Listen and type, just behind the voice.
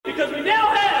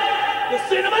the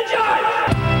Cinema Judge!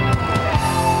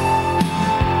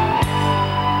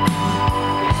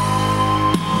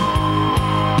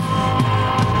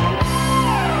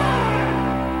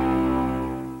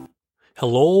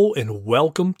 Hello and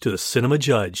welcome to the Cinema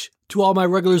Judge. To all my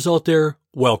regulars out there,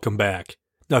 welcome back.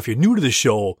 Now, if you're new to the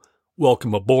show,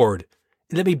 welcome aboard.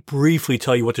 And let me briefly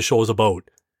tell you what the show is about.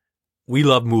 We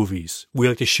love movies. We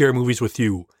like to share movies with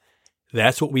you.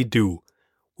 That's what we do.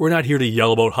 We're not here to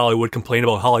yell about Hollywood, complain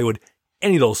about Hollywood,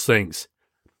 any of those things.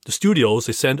 The studios,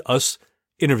 they send us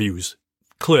interviews,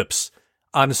 clips,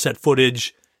 on-set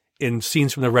footage, and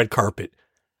scenes from the red carpet.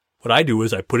 What I do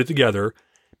is I put it together,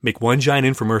 make one giant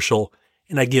infomercial,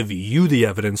 and I give you the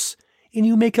evidence, and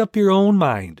you make up your own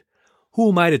mind. Who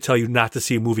am I to tell you not to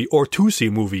see a movie or to see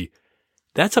a movie?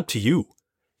 That's up to you.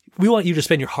 We want you to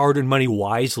spend your hard-earned money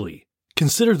wisely.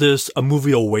 Consider this a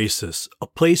movie oasis, a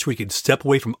place where you can step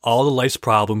away from all the life's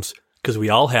problems, because we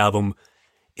all have them,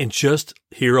 and just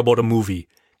hear about a movie.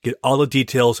 Get all the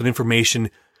details and information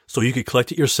so you can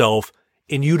collect it yourself,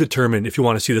 and you determine if you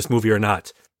want to see this movie or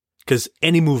not. Because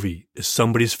any movie is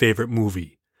somebody's favorite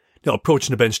movie. Now,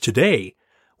 approaching the bench today,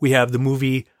 we have the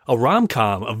movie, a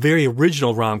rom-com, a very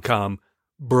original rom-com,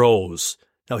 Bros.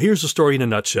 Now, here's the story in a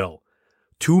nutshell.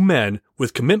 Two men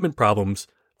with commitment problems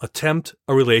attempt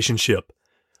a relationship.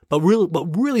 But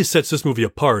what really sets this movie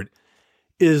apart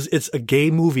is it's a gay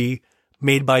movie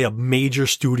made by a major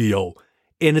studio,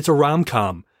 and it's a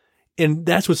rom-com. And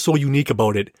that's what's so unique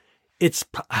about it.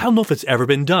 I don't know if it's ever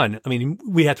been done. I mean,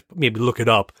 we have to maybe look it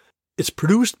up. It's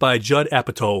produced by Judd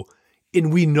Apatow,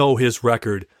 and we know his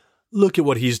record. Look at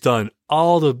what he's done.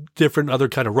 All the different other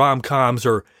kind of rom-coms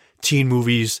or teen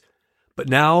movies. But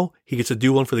now he gets to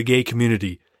do one for the gay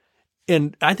community.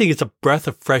 And I think it's a breath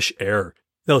of fresh air.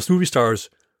 Now, this movie stars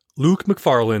Luke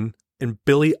Macfarlane and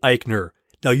Billy Eichner.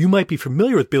 Now, you might be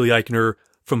familiar with Billy Eichner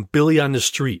from Billy on the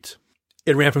Street.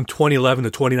 It ran from 2011 to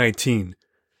 2019.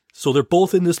 So they're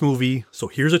both in this movie. So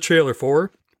here's a trailer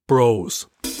for Bros.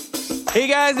 Hey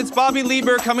guys, it's Bobby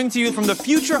Lieber coming to you from the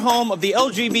future home of the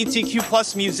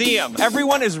LGBTQ+ Museum.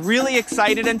 Everyone is really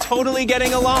excited and totally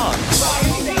getting along.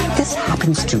 This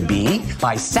happens to be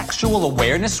Bisexual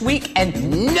Awareness Week, and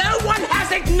no one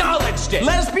has acknowledged it.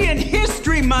 Lesbian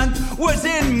History Month was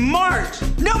in March.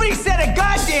 Nobody said a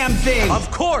goddamn thing.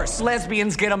 Of course,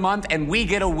 lesbians get a month and we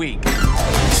get a week.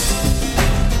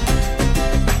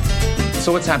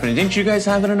 So what's happening? Didn't you guys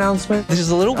have an announcement? This is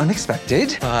a little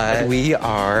unexpected, but we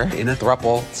are in a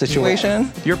throuple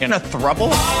situation. You're in a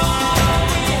throuple?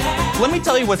 Let me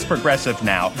tell you what's progressive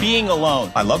now. Being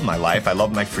alone. I love my life. I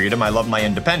love my freedom. I love my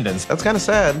independence. That's kind of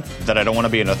sad. That I don't want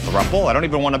to be in a throuple. I don't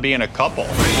even want to be in a couple.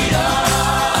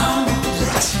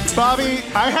 Bobby,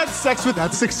 I had sex with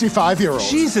that 65-year-old.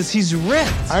 Jesus, he's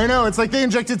ripped. I know, it's like they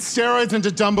injected steroids into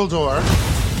Dumbledore.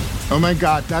 Oh my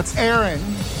God, that's Aaron.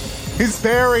 He's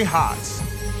very hot.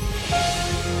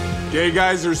 Gay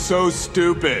guys are so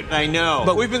stupid. I know.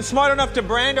 But we've been smart enough to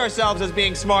brand ourselves as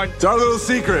being smart. It's our little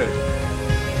secret.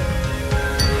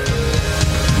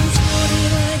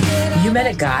 You met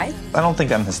a guy? I don't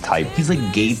think I'm his type. He's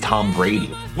like gay Tom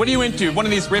Brady. What are you into? One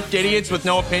of these ripped idiots with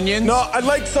no opinions? No, I'd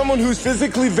like someone who's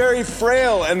physically very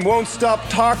frail and won't stop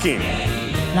talking.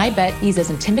 And I bet he's as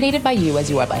intimidated by you as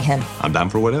you are by him. I'm down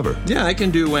for whatever. Yeah, I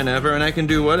can do whenever and I can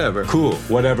do whatever. Cool,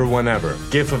 whatever, whenever.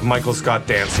 GIF of Michael Scott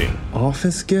dancing.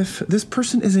 Office GIF? This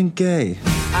person isn't gay.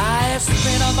 I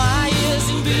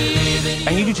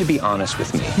need you to be honest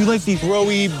with me. You like these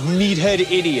rowy,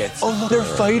 meathead idiots. Oh, they're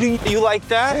fighting. You like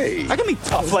that? Hey. I can be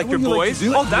tough like your boys.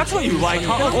 Oh, that's what you like,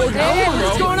 huh? Hey,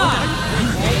 what's going on?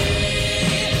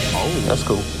 Oh, that's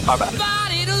cool. How about it?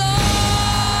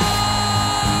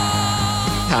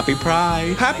 Happy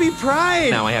Pride. Happy Pride!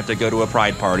 Now I have to go to a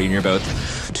Pride party and you're both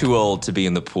too old to be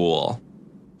in the pool.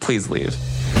 Please leave.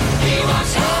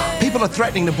 People are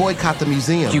threatening to boycott the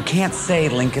museum. You can't say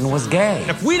Lincoln was gay.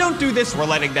 If we don't do this, we're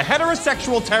letting the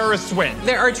heterosexual terrorists win.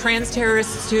 There are trans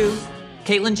terrorists too.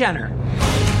 Caitlyn Jenner.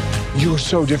 You're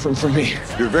so different from me.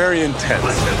 You're very intense.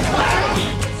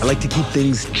 I like to keep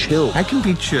things chill. I can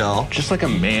be chill. Just like a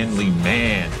manly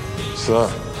man.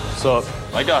 Sup? Sup?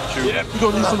 I got you. Yeah. You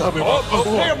gonna need some help here, bro.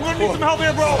 Okay, I'm gonna need some help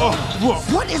here, bro.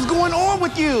 What is going on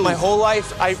with you? My whole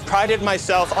life, I prided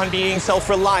myself on being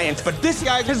self-reliant, but this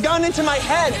guy has gone into my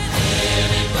head.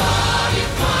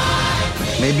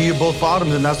 Maybe you're both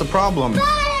bottoms and that's the problem.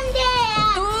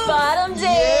 Bottom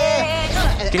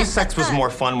dick. Gay sex was more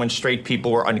fun when straight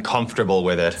people were uncomfortable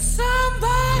with it.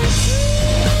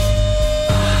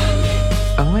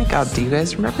 Oh my God, do you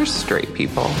guys remember Straight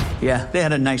People? Yeah, they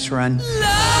had a nice run.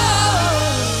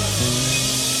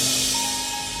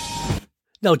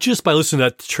 Now, just by listening to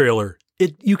that trailer,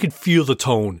 you can feel the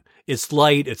tone. It's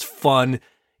light, it's fun.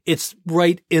 It's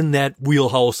right in that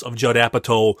wheelhouse of Judd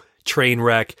Apatow,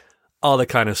 Trainwreck, all that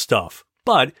kind of stuff.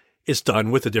 But it's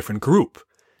done with a different group.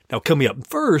 Now, coming up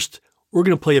first, we're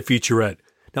going to play a featurette.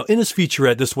 Now, in this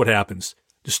featurette, this is what happens.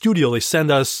 The studio, they send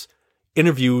us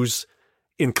interviews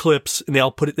in clips, and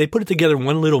they put it together in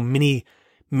one little mini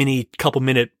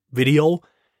couple-minute video,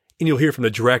 and you'll hear from the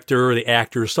director, the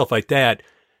actors, stuff like that,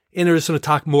 and they're just going to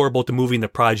talk more about the movie and the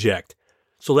project.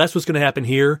 So that's what's going to happen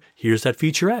here. Here's that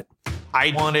featurette.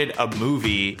 I wanted a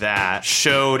movie that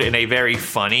showed in a very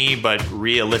funny but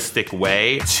realistic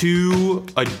way two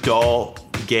adult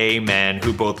gay men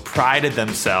who both prided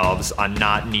themselves on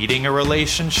not needing a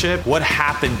relationship. What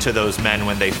happened to those men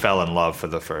when they fell in love for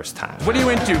the first time? What are you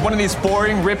into? One of these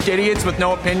boring, ripped idiots with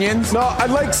no opinions? No, I'd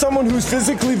like someone who's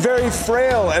physically very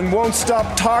frail and won't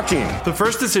stop talking. The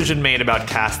first decision made about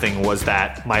casting was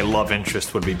that my love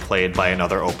interest would be played by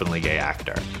another openly gay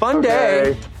actor. Fun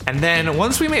day. And then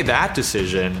once we made that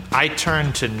decision, I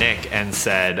turned to Nick and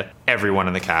said, everyone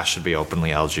in the cast should be openly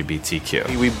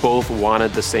LGBTQ. We both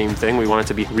wanted the same thing. We wanted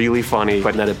to be really funny,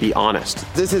 but let it be honest.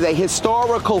 This is a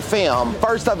historical film,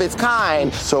 first of its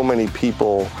kind. So many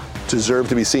people deserve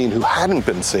to be seen who hadn't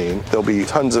been seen. There'll be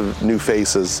tons of new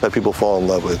faces that people fall in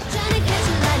love with.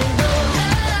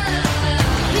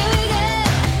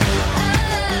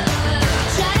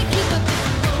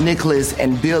 Nicholas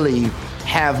and Billy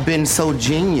have been so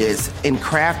genius in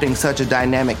crafting such a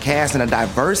dynamic cast and a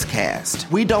diverse cast.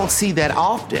 We don't see that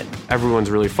often. Everyone's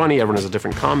really funny. Everyone has a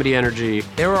different comedy energy.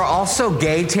 There are also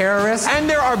gay terrorists. And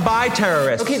there are bi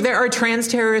terrorists. Okay, there are trans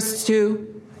terrorists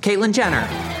too. Caitlyn Jenner.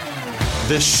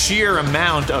 The sheer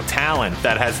amount of talent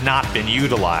that has not been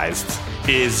utilized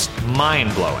is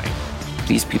mind-blowing.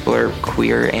 These people are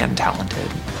queer and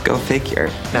talented. Go figure.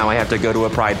 Now I have to go to a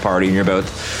pride party and you're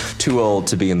both too old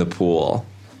to be in the pool.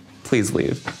 Please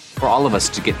leave. For all of us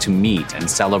to get to meet and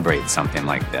celebrate something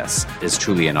like this is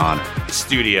truly an honor.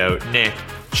 Studio, Nick,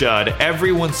 Judd,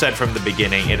 everyone said from the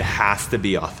beginning it has to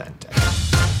be authentic.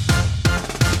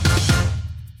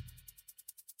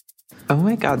 Oh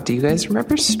my God, do you guys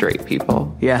remember Straight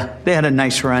People? Yeah, they had a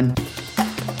nice run.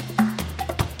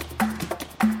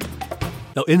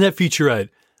 Now, in that featurette,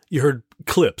 you heard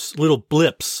clips, little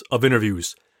blips of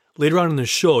interviews. Later on in the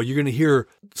show, you're going to hear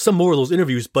some more of those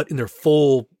interviews, but in their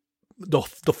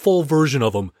the full version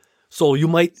of them. So you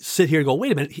might sit here and go,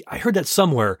 wait a minute, I heard that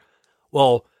somewhere.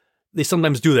 Well, they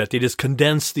sometimes do that. They just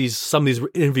condense some of these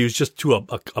interviews just to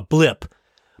a blip,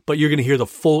 but you're going to hear the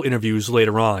full interviews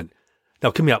later on. Now,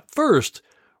 coming up first,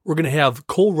 we're going to have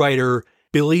co-writer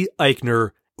Billy Eichner,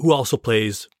 who also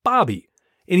plays Bobby.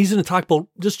 And he's going to talk about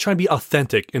just trying to be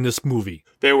authentic in this movie.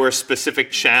 There were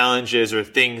specific challenges or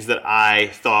things that I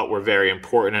thought were very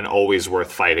important and always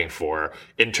worth fighting for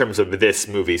in terms of this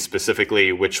movie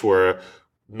specifically, which were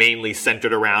mainly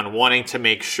centered around wanting to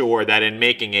make sure that in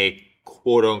making a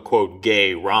quote-unquote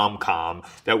gay rom-com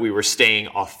that we were staying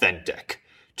authentic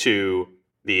to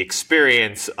the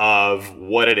experience of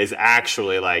what it is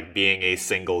actually like being a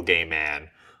single gay man.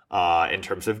 In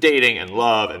terms of dating and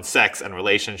love and sex and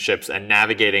relationships and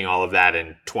navigating all of that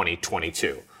in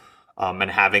 2022 and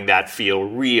having that feel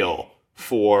real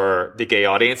for the gay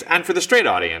audience and for the straight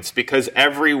audience because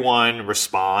everyone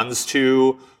responds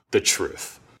to the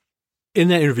truth. In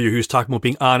that interview, he was talking about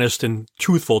being honest and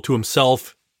truthful to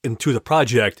himself and to the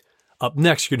project. Up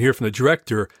next, you can hear from the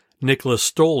director, Nicholas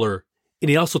Stoller, and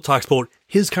he also talks about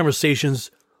his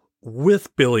conversations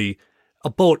with Billy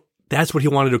about that's what he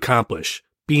wanted to accomplish.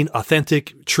 Being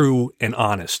authentic, true, and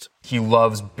honest. He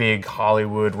loves big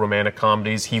Hollywood romantic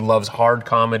comedies. He loves hard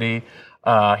comedy.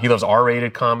 He loves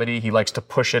R-rated comedy. He likes to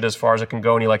push it as far as it can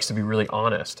go, and he likes to be really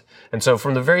honest. And so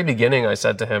from the very beginning, I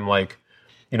said to him,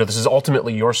 this is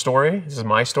ultimately your story. This is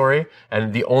my story.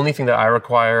 And the only thing that I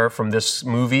require from this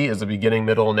movie is the beginning,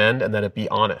 middle, and end, and that it be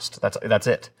honest. That's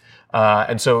it.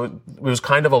 And so it was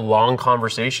kind of a long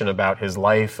conversation about his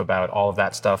life, about all of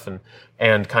that stuff,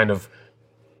 and kind of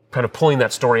pulling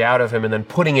that story out of him and then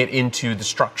putting it into the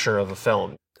structure of the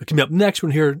film. Coming up next, we're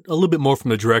going to hear a little bit more from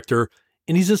the director,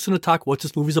 and he's just going to talk what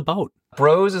this movie's about.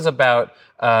 Bros is about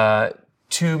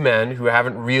two men who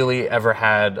haven't really ever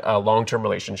had long-term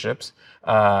relationships,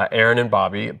 Aaron and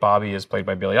Bobby. Bobby is played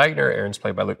by Billy Eichner, Aaron's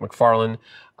played by Luke McFarlane.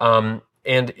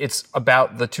 And it's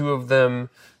about the two of them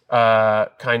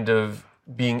kind of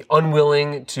being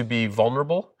unwilling to be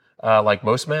vulnerable, like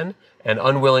most men, and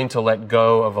unwilling to let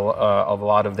go of a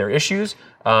lot of their issues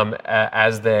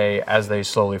as they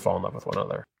slowly fall in love with one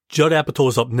another. Judd Apatow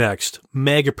is up next,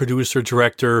 mega producer,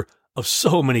 director of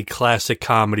so many classic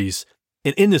comedies.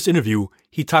 And in this interview,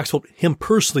 he talks about him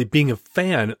personally being a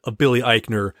fan of Billy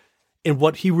Eichner and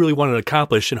what he really wanted to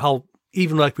accomplish and how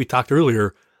even like we talked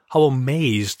earlier, how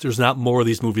amazed there's not more of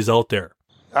these movies out there.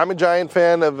 I'm a giant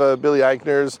fan of Billy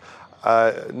Eichner's.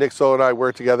 Nick Stoll and I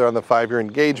worked together on the 5-Year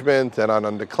Engagement and on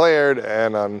Undeclared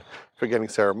and on Forgetting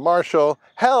Sarah Marshall.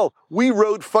 Hell, we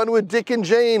wrote Fun with Dick and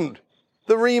Jane,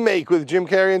 the remake with Jim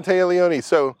Carrey and Téa Leoni.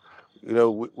 So,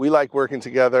 we like working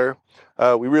together.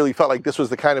 We really felt like this was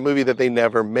the kind of movie that they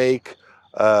never make.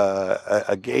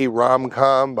 A gay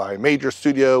rom-com by a major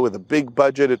studio with a big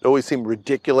budget. It always seemed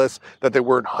ridiculous that there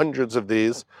weren't hundreds of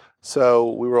these.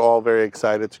 So we were all very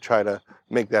excited to try to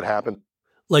make that happen.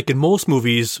 Like in most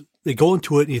movies, they go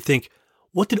into it and you think,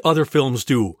 what did other films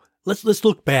do? Let's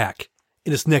look back.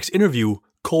 In this next interview,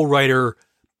 co-writer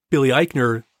Billy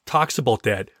Eichner talks about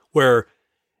that, where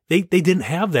they didn't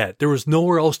have that. There was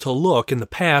nowhere else to look in the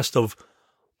past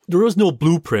there was no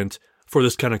blueprint for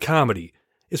this kind of comedy.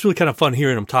 It's really kind of fun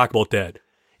hearing him talk about that.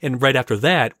 And right after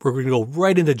that, we're going to go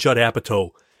right into Judd Apatow.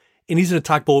 And he's going to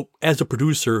talk about, as a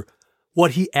producer,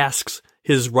 what he asks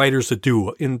his writers to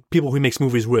do and people he makes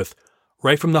movies with.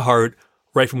 Right from the heart,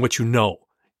 right from what you know.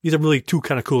 These are really two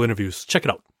kind of cool interviews. Check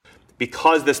it out.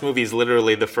 Because this movie is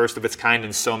literally the first of its kind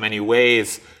in so many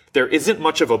ways, there isn't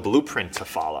much of a blueprint to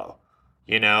follow.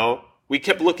 We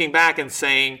kept looking back and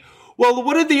saying, well,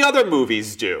 what did the other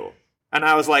movies do? And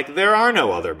I was like, there are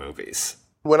no other movies.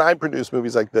 When I produce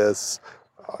movies like this,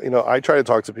 I try to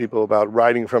talk to people about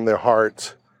writing from their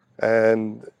heart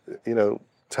and,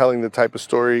 telling the type of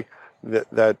story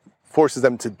that forces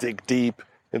them to dig deep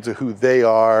into who they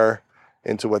are,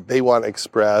 into what they want to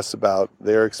express about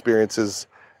their experiences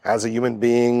as a human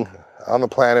being on the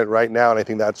planet right now. And I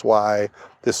think that's why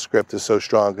this script is so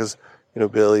strong, because,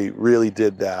 Billy really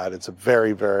did that. It's a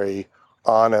very, very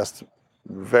honest,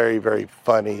 very, very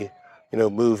funny,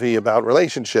 movie about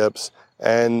relationships.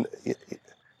 And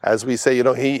as we say,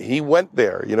 he went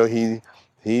there,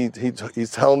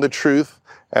 he's telling the truth.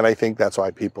 And I think that's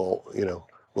why people,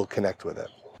 will connect with it.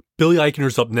 Billy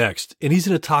Eichner's up next, and he's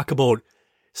going to talk about,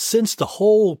 since the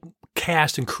whole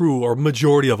cast and crew, or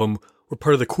majority of them, were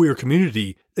part of the queer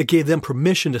community, that gave them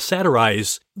permission to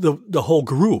satirize the whole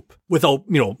group without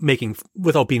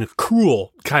being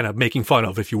cruel, kind of making fun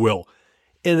of, if you will.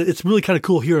 And it's really kind of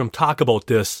cool hearing him talk about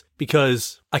this,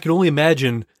 because I can only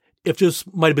imagine if this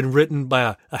might have been written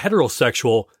by a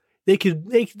heterosexual,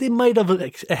 they might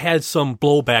have had some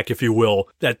blowback, if you will,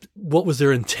 that what was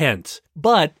their intent.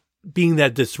 But being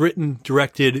that it's written,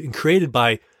 directed, and created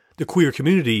by the queer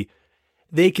community,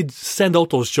 they could send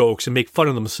out those jokes and make fun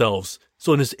of themselves.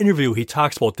 So in this interview, he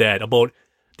talks about that, about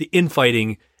the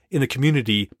infighting in the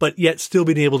community, but yet still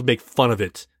being able to make fun of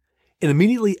it. And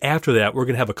immediately after that, we're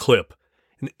going to have a clip.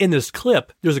 And in this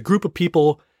clip, there's a group of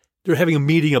people, they're having a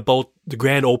meeting about the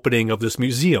grand opening of this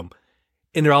museum.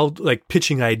 And they're all like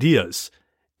pitching ideas.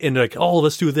 And they're like, oh,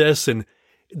 let's do this. And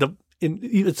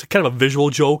it's kind of a visual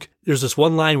joke. There's this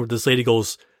one line where this lady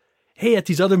goes, hey, at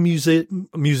these other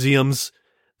museums,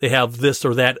 they have this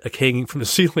or that hanging from the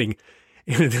ceiling.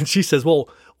 And then she says, well,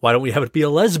 why don't we have it be a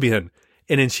lesbian?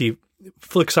 And then she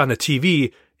flicks on the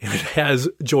TV and it has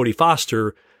Jodie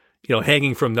Foster,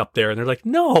 hanging from up there. And they're like,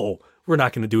 no, we're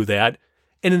not going to do that.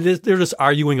 And they're just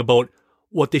arguing about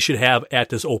what they should have at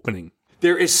this opening.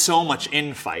 There is so much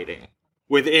infighting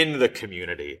within the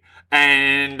community.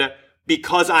 And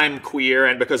because I'm queer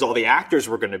and because all the actors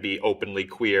were going to be openly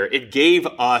queer, it gave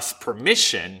us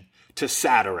permission to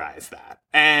satirize that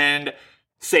and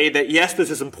say that, yes, this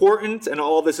is important and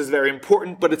all this is very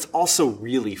important, but it's also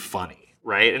really funny,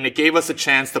 right? And it gave us a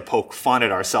chance to poke fun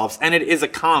at ourselves. And it is a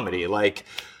comedy. Like,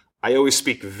 I always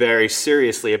speak very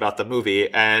seriously about the movie,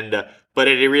 but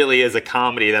it really is a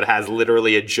comedy that has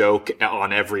literally a joke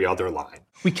on every other line.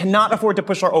 We cannot afford to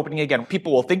push our opening again.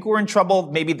 People will think we're in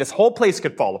trouble. Maybe this whole place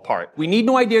could fall apart. We need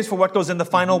new ideas for what goes in the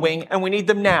final wing, and we need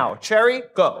them now. Cherry,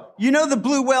 go. You know the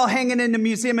blue whale hanging in the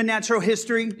Museum of Natural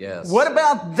History? Yes. What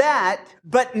about that,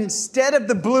 but instead of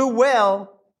the blue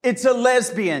whale, it's a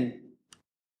lesbian?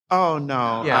 Oh,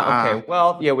 no. Yeah, okay.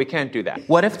 Well, yeah, we can't do that.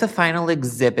 What if the final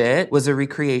exhibit was a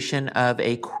recreation of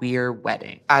a queer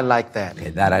wedding? I like that. Okay,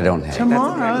 that I don't have.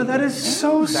 Tamara, that is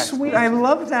so sweet. I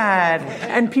love that.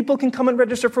 And people can come and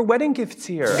register for wedding gifts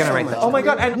here. You're gonna write that. Oh my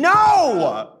God. And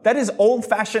no! That is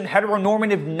old-fashioned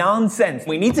heteronormative nonsense.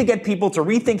 We need to get people to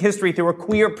rethink history through a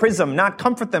queer prism, not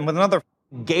comfort them with another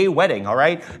gay wedding, all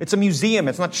right? It's a museum.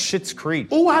 It's not Schitt's Creek.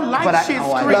 Oh, I like Schitt's Creek.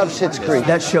 I love Schitt's Creek.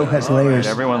 That show has layers.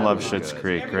 Everyone loves Schitt's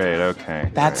Creek. Great,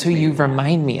 okay. That's who you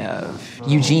remind me of.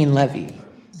 Eugene Levy.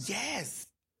 Yes.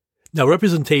 Now,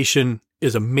 representation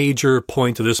is a major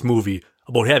point of this movie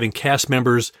about having cast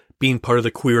members being part of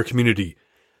the queer community.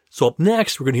 So up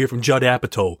next, we're going to hear from Judd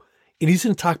Apatow, and he's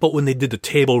going to talk about when they did the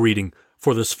table reading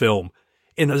for this film.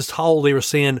 And just how they were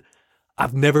saying,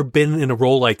 I've never been in a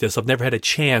role like this. I've never had a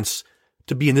chance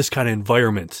to be in this kind of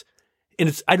environment.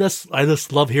 And I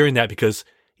just love hearing that, because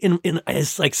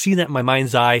it's like seeing that in my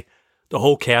mind's eye, the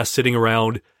whole cast sitting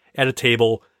around at a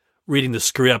table, reading the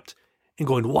script and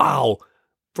going, wow,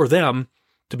 for them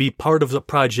to be part of the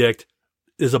project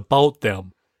is about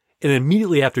them. And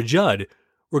immediately after Judd,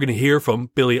 we're going to hear from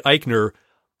Billy Eichner,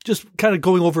 just kind of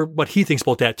going over what he thinks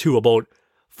about that too, about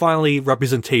finally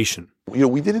representation.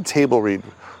 We did a table read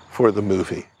for the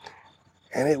movie,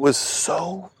 and it was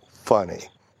so funny.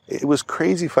 It was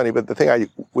crazy funny, but the thing I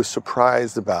was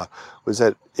surprised about was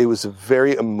that it was a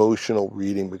very emotional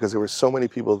reading, because there were so many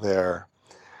people there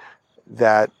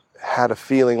that had a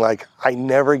feeling like, I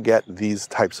never get these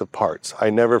types of parts.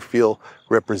 I never feel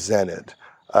represented.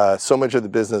 So much of the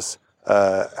business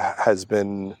has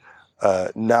been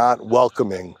not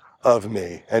welcoming of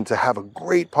me. And to have a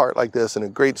great part like this and a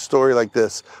great story like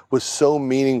this was so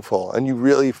meaningful. And you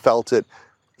really felt it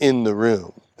in the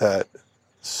room, that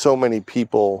so many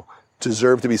people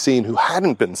deserve to be seen who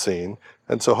hadn't been seen.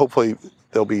 And so hopefully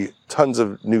there'll be tons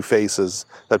of new faces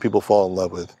that people fall in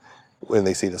love with when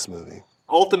they see this movie.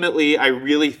 Ultimately, I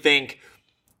really think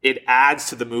it adds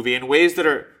to the movie in ways that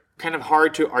are kind of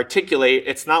hard to articulate.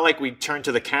 It's not like we turn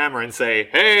to the camera and say,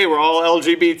 hey, we're all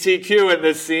LGBTQ in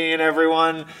this scene,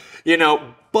 everyone.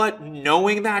 But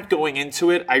knowing that going into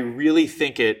it, I really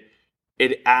think it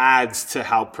adds to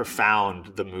how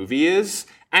profound the movie is,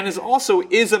 and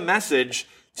is a message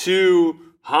to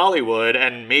Hollywood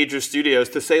and major studios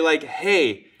to say, like,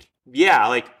 hey, yeah,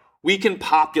 like, we can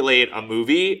populate a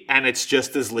movie and it's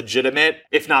just as legitimate,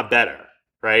 if not better,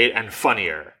 right? And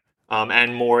funnier,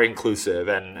 and more inclusive,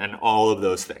 and all of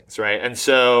those things, right? And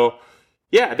so,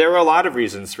 yeah, there were a lot of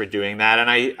reasons for doing that,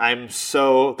 and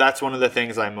that's one of the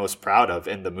things I'm most proud of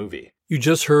in the movie. You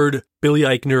just heard Billy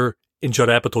Eichner and Judd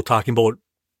Apatow talking about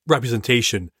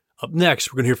representation. Up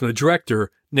next, we're going to hear from the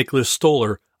director, Nicholas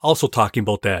Stoller, also talking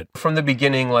about that. From the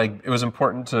beginning, like, it was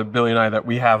important to Billy and I that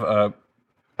we have a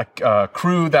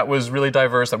crew that was really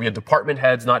diverse, that we had department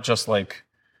heads, not just like,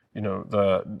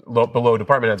 the below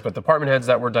department heads, but department heads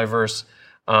that were diverse,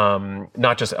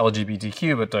 not just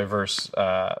LGBTQ, but diverse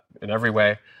in every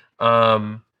way.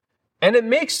 And it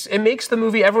makes the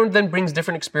movie, everyone then brings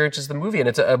different experiences to the movie,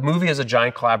 and a movie is a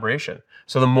giant collaboration.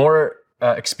 So the more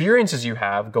experiences you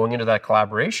have going into that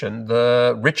collaboration,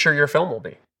 the richer your film will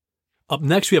be. Up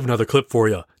next, we have another clip for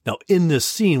you. Now, in this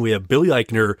scene, we have Billy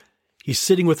Eichner. He's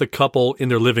sitting with a couple in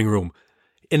their living room,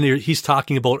 and he's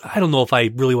talking about, I don't know if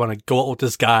I really want to go out with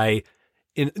this guy,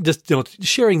 and just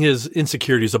sharing his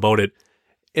insecurities about it.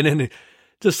 And then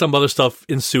just some other stuff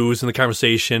ensues in the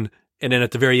conversation, and then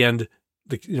at the very end,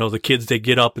 the kids, they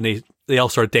get up and they all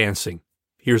start dancing.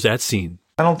 Here's that scene.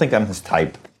 I don't think I'm his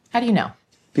type. How do you know?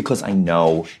 Because I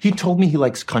know. He told me he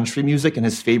likes country music and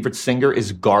his favorite singer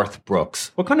is Garth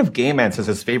Brooks. What kind of gay man says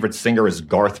his favorite singer is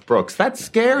Garth Brooks? That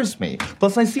scares me.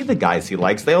 Plus, I see the guys he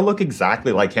likes. They all look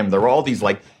exactly like him. They're all these,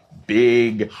 like,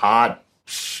 big, hot,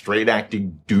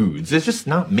 straight-acting dudes. It's just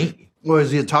not me. Well,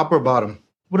 is he a top or bottom?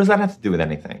 What does that have to do with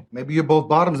anything? Maybe you're both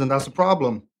bottoms and that's a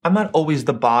problem. I'm not always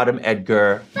the bottom,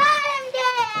 Edgar.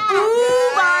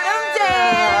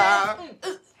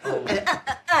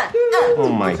 Oh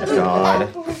my God.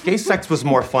 Gay sex was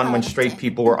more fun when straight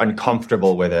people were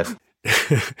uncomfortable with it.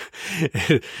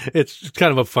 It's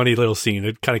kind of a funny little scene.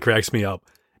 It kind of cracks me up.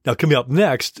 Now, coming up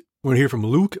next, we're going to hear from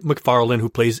Luke McFarlane, who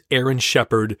plays Aaron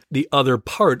Shepard, the other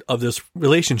part of this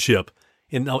relationship.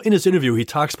 And now in his interview, he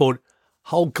talks about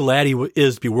how glad he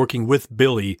is to be working with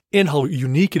Billy and how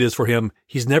unique it is for him.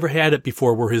 He's never had it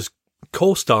before where his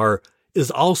co-star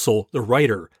is also the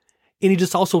writer. And he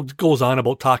just also goes on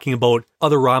about talking about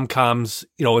other rom-coms,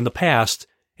 in the past,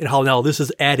 and how now this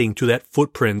is adding to that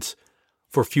footprint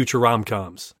for future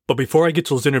rom-coms. But before I get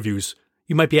to those interviews,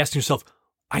 you might be asking yourself,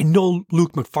 I know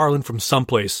Luke McFarlane from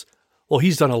someplace. Well,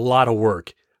 he's done a lot of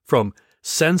work, from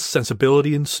Sense,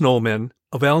 Sensibility and Snowmen,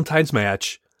 A Valentine's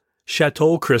Match,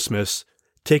 Chateau Christmas,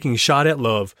 Taking a Shot at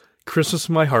Love, Christmas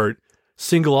in My Heart,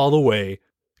 Single All the Way,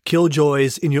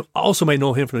 Killjoys, and you also might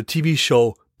know him from the TV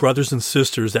show Brothers and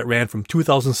Sisters that ran from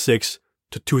 2006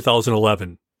 to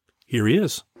 2011. Here he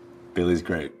is. Billy's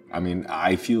great. I mean,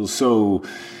 I'm so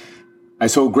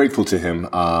grateful to him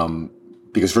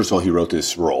because first of all, he wrote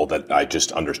this role that I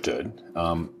just understood.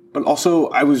 But also,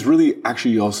 I was really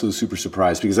actually also super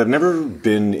surprised because I've never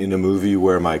been in a movie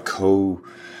where my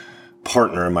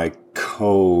co-partner, my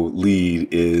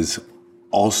co-lead is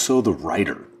also the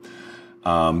writer.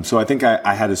 So I think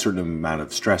I had a certain amount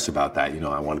of stress about that.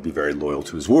 I want to be very loyal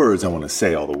to his words. I want to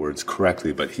say all the words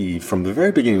correctly. But he, from the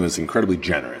very beginning, was incredibly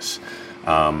generous.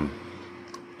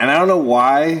 And I don't know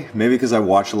why, maybe because I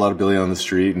watched a lot of Billy on the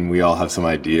Street and we all have some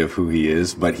idea of who he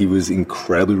is, but he was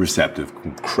incredibly receptive,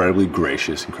 incredibly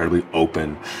gracious, incredibly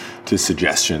open to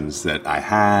suggestions that I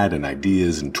had and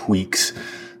ideas and tweaks.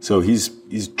 So he's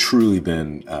truly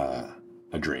been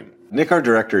a dream. Nick, our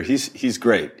director, he's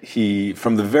great. He,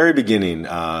 from the very beginning,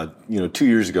 2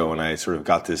 years ago when I sort of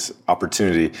got this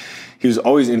opportunity, he was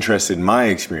always interested in my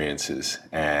experiences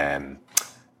and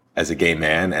as a gay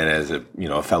man and as a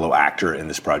fellow actor in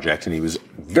this project, and he was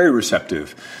very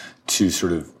receptive to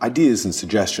sort of ideas and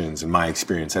suggestions and my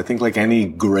experience. I think like any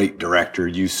great director,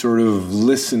 you sort of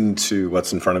listen to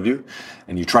what's in front of you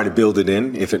and you try to build it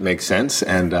in if it makes sense,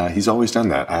 and he's always done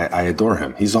that. I adore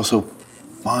him. He's also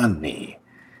funny.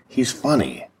 He's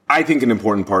funny. I think an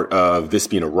important part of this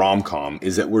being a rom-com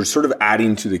is that we're sort of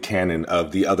adding to the canon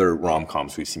of the other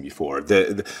rom-coms we've seen before.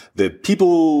 The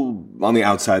people on the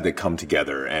outside that come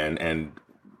together and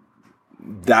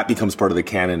that becomes part of the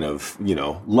canon of,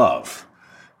 love.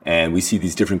 And we see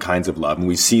these different kinds of love, and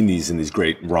we've seen these in these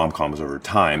great rom-coms over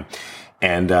time.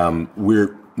 And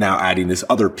we're now adding this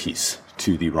other piece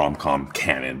to the rom-com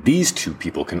canon. These two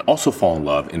people can also fall in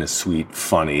love in a sweet,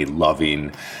 funny,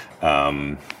 loving,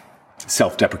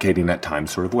 self-deprecating at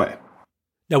times sort of way.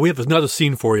 Now we have another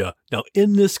scene for you. Now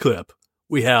in this clip,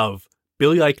 we have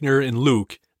Billy Eichner and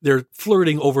Luke. They're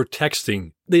flirting over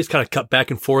texting. They just kind of cut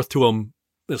back and forth to them,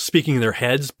 speaking in their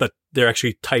heads, but they're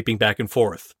actually typing back and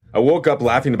forth. I woke up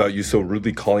laughing about you so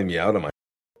rudely calling me out on my...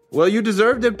 Well, you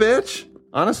deserved it, bitch.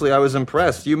 Honestly, I was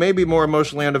impressed. You may be more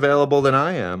emotionally unavailable than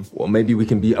I am. Well, maybe we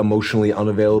can be emotionally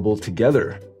unavailable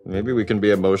together. Maybe we can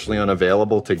be emotionally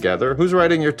unavailable together? Who's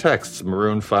writing your texts,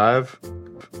 Maroon 5?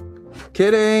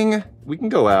 Kidding. We can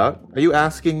go out. Are you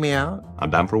asking me out?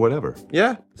 I'm down for whatever.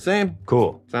 Yeah, same.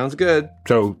 Cool. Sounds good.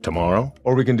 So, tomorrow?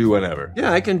 Or we can do whenever?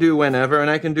 Yeah, I can do whenever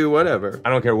and I can do whatever. I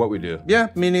don't care what we do. Yeah,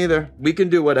 me neither. We can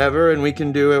do whatever and we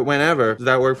can do it whenever. Does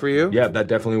that work for you? Yeah, that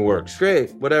definitely works.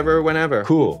 Great. Whatever, whenever.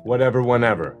 Cool. Whatever,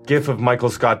 whenever. GIF of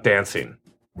Michael Scott dancing.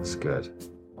 That's good.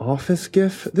 Office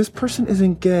GIF? This person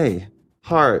isn't gay.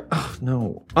 Heart. Oh,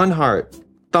 no. Unheart.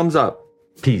 Thumbs up.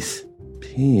 Peace.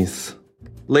 Peace.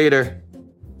 Later.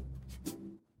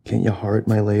 Can't you heart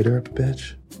my later,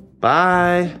 bitch?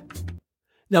 Bye.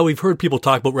 Now, we've heard people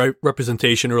talk about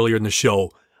representation earlier in the show.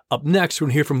 Up next, we're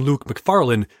going to hear from Luke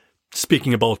McFarlane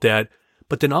speaking about that.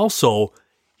 But then also,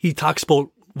 he talks about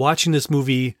watching this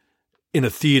movie in a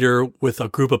theater with a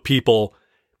group of people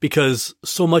because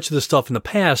so much of the stuff in the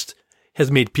past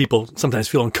has made people sometimes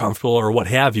feel uncomfortable or what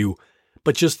have you.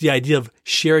 But just the idea of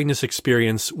sharing this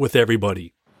experience with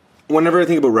everybody. Whenever I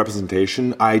think about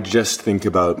representation, I just think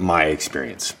about my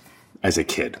experience as a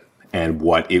kid and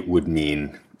what it would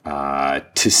mean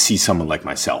to see someone like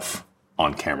myself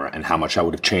on camera and how much I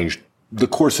would have changed the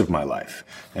course of my life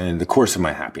and the course of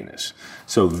my happiness.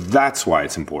 So that's why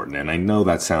it's important. And I know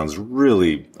that sounds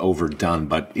really overdone,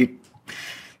 but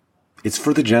it's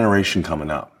for the generation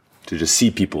coming up to just see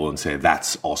people and say,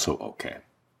 that's also okay.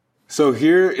 So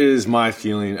here is my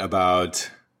feeling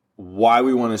about why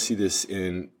we want to see this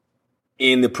in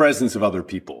the presence of other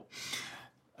people,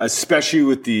 especially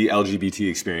with the LGBT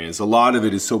experience. A lot of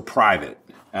it is so private.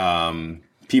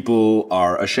 People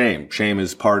are ashamed. Shame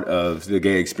is part of the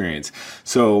gay experience.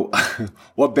 So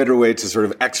what better way to sort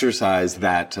of exercise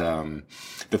that,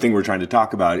 the thing we're trying to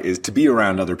talk about is to be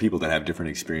around other people that have different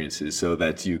experiences so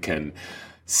that you can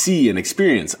see and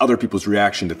experience other people's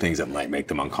reaction to things that might make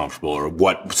them uncomfortable or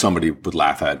what somebody would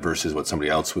laugh at versus what somebody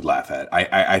else would laugh at.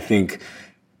 I think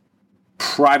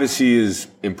privacy is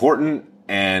important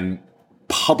and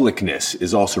publicness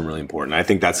is also really important. I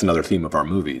think that's another theme of our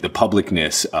movie, the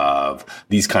publicness of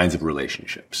these kinds of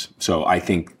relationships. So I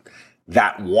think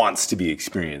that wants to be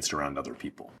experienced around other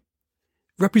people.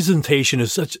 Representation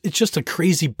is it's just a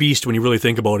crazy beast when you really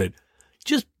think about it.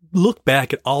 Just look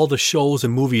back at all the shows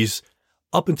and movies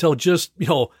up until just,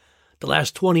 the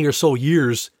last 20 or so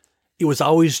years. It was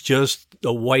always just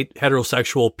the white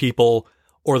heterosexual people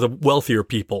or the wealthier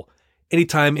people.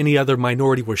 Anytime any other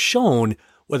minority was shown,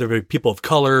 whether it be people of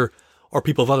color or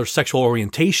people of other sexual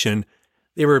orientation,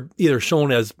 they were either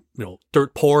shown as,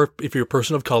 dirt poor if you're a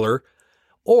person of color,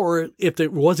 or if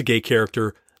there was a gay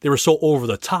character, they were so over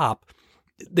the top,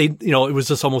 it was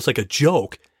just almost like a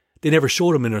joke. They never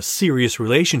showed them in a serious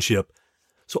relationship.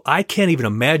 So I can't even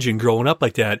imagine growing up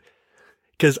like that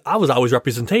because I was always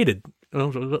represented.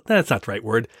 That's not the right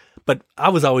word, but I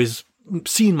was always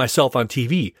seeing myself on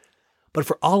TV. But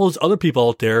for all those other people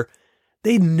out there,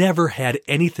 they never had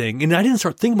anything. And I didn't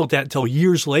start thinking about that until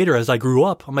years later as I grew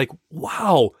up. I'm like,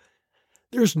 wow,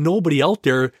 there's nobody out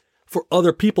there for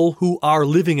other people who are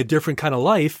living a different kind of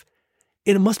life.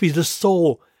 And it must be just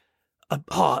so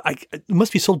it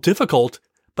must be so difficult.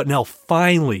 But now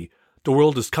finally, the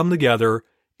world has come together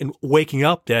and waking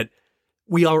up that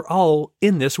we are all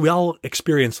in this. We all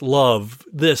experience love,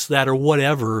 this, that, or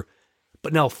whatever.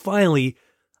 But now finally,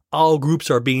 all groups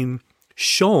are being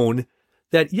shown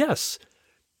that, yes,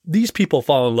 these people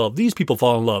fall in love. These people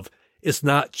fall in love. It's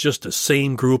not just the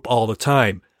same group all the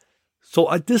time. So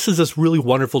this is just really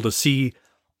wonderful to see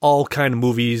all kind of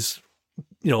movies,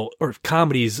 or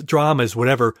comedies, dramas,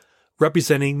 whatever,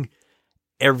 representing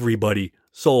everybody.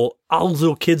 So all those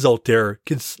little kids out there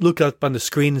can look up on the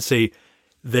screen and say,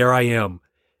 there I am.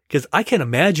 Because I can't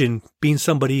imagine being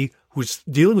somebody who's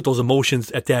dealing with those emotions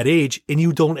at that age and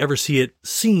you don't ever see it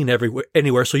seen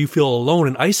anywhere, so you feel alone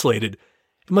and isolated.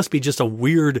 It must be just a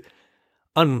weird,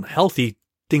 unhealthy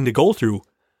thing to go through.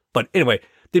 But anyway,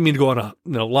 didn't mean to go on a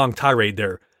long tirade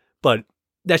there. But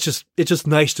it's just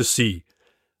nice to see.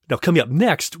 Now, coming up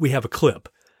next, we have a clip.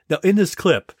 Now, in this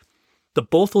clip,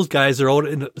 both those guys are out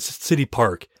in a city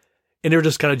park, and they're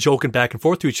just kind of joking back and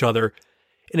forth to each other,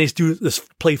 and they do this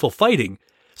playful fighting.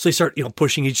 So they start,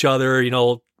 pushing each other,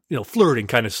 flirting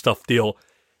kind of stuff deal.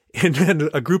 And then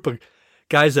a group of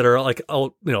guys that are like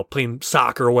out, playing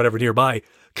soccer or whatever nearby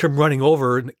come running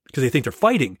over because they think they're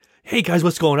fighting. Hey guys,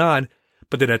 what's going on?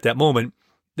 But then at that moment,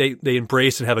 they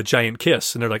embrace and have a giant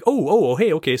kiss, and they're like, oh,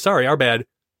 hey, okay, sorry, our bad.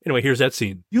 Anyway, here's that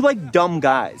scene. You like dumb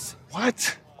guys.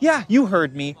 What? Yeah, you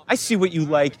heard me. I see what you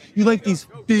like. You like these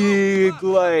big,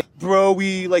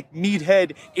 bro-y,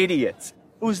 meathead idiots.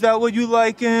 Oh, is that what you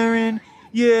like, Aaron?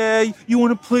 Yeah, you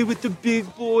want to play with the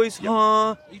big boys,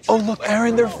 huh? Oh, look,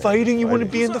 Aaron, they're fighting. You want to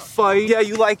be in the fight? Yeah,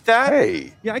 you like that?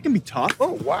 Hey. Yeah, I can be tough.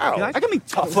 Oh, wow. Yeah, I can be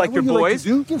tough like your boys.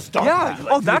 Stop. Yeah.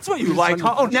 Oh, that's what you like,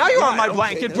 huh? Oh, now you're on my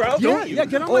blanket, bro. Yeah,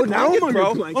 get on my blanket,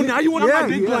 bro. Oh, now you want on my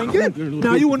big blanket?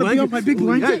 Now you want to be on my big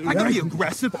blanket? I gotta be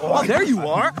aggressive. Oh, there you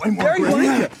are. There you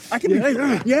are. I can be.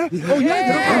 Yeah. Oh,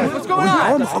 yeah. What's going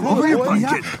on? I'm over your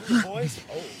blanket.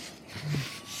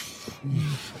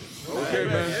 Okay,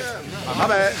 man. My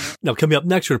bad. Now, coming up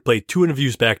next, we're going to play 2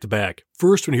 interviews back to back.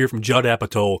 First, we're going to hear from Judd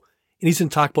Apatow, and he's going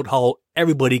to talk about how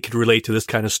everybody could relate to this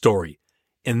kind of story.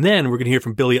 And then we're going to hear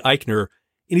from Billy Eichner,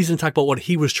 and he's going to talk about what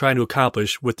he was trying to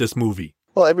accomplish with this movie.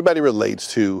 Well, everybody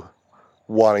relates to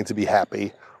wanting to be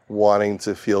happy, wanting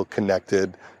to feel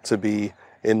connected, to be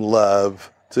in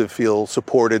love, to feel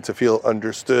supported, to feel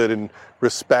understood and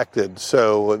respected.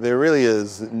 So there really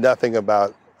is nothing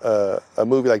about a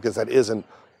movie like this that isn't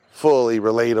fully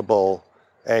relatable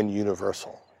and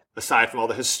universal. Aside from all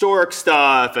the historic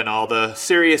stuff and all the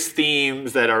serious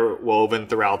themes that are woven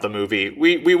throughout the movie,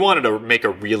 we wanted to make a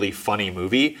really funny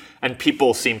movie, and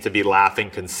people seem to be laughing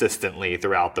consistently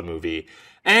throughout the movie.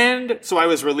 And so I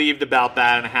was relieved about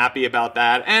that and happy about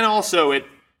that, and also it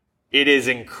is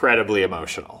incredibly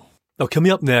emotional. Now,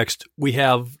 coming up next, we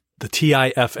have the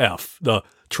TIFF, the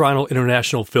Toronto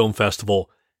International Film Festival.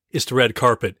 It's the red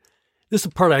carpet. This is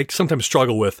the part I sometimes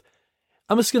struggle with.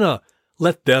 I'm just going to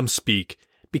let them speak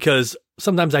because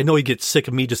sometimes I know you get sick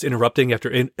of me just interrupting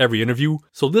after every interview.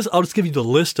 So I'll just give you the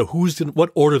list of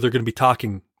what order they're going to be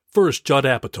talking. First, Judd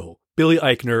Apatow, Billy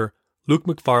Eichner, Luke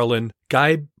McFarlane,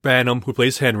 Guy Branum, who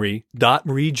plays Henry, Dot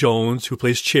Marie Jones, who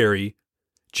plays Cherry,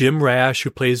 Jim Rash, who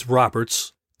plays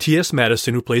Roberts, T.S.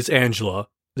 Madison, who plays Angela,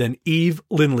 then Eve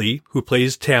Lindley, who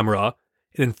plays Tamara,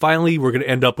 and then finally we're going to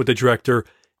end up with the director,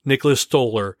 Nicholas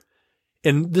Stoller.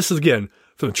 And this is, again,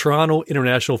 from the Toronto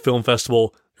International Film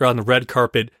Festival. They're on the red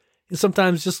carpet. And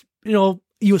sometimes just, you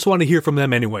just want to hear from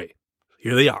them anyway.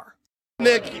 Here they are.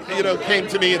 Nick, came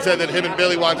to me and said that him and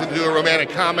Billy wanted to do a romantic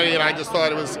comedy, and I just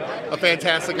thought it was a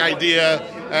fantastic idea.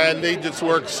 And they just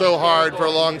worked so hard for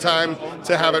a long time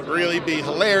to have it really be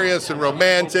hilarious and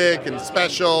romantic and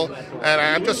special. And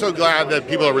I'm just so glad that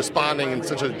people are responding in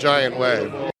such a giant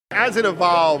way. As it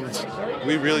evolved,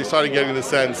 we really started getting the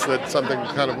sense that something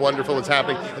kind of wonderful was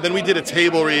happening. And then we did a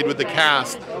table read with the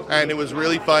cast, and it was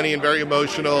really funny and very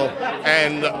emotional.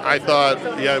 And I thought,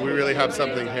 yeah, we really have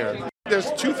something here.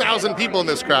 There's 2,000 people in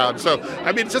this crowd. So,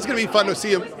 it's just going to be fun to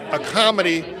see a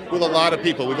comedy with a lot of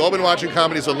people. We've all been watching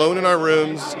comedies alone in our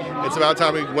rooms. It's about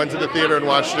time we went to the theater and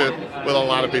watched it with a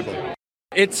lot of people.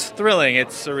 It's thrilling.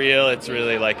 It's surreal. It's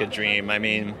really like a dream.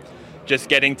 Just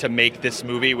getting to make this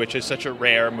movie, which is such a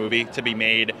rare movie to be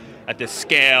made at this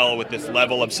scale with this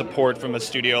level of support from a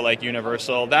studio like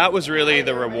Universal, that was really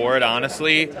the reward,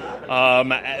 honestly.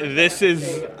 This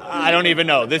is, I don't even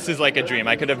know, this is like a dream.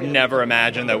 I could have never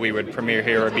imagined that we would premiere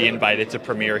here or be invited to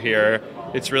premiere here.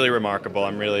 It's really remarkable.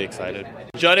 I'm really excited.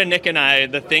 Judd and Nick and I,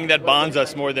 the thing that bonds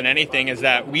us more than anything is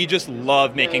that we just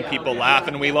love making people laugh,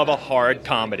 and we love a hard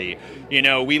comedy.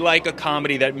 We like a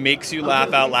comedy that makes you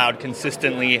laugh out loud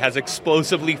consistently, has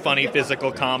explosively funny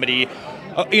physical comedy,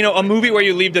 a movie where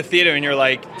you leave the theater and you're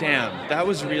like, damn, that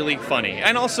was really funny.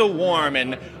 And also warm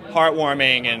and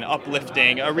heartwarming and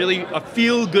uplifting, a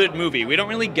feel-good movie. We don't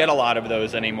really get a lot of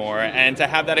those anymore, and to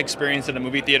have that experience in a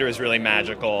movie theater is really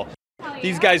magical.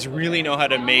 These guys really know how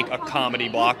to make a comedy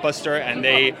blockbuster, and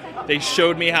they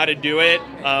showed me how to do it.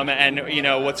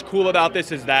 And what's cool about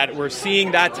this is that we're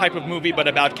seeing that type of movie, but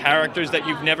about characters that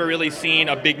you've never really seen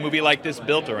a big movie like this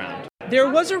built around. There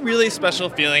was a really special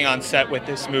feeling on set with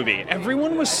this movie.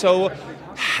 Everyone was so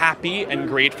happy and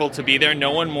grateful to be there,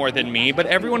 no one more than me, but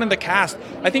everyone in the cast.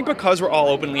 I think because we're all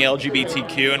openly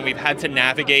LGBTQ and we've had to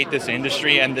navigate this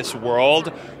industry and this world,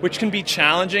 which can be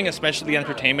challenging, especially the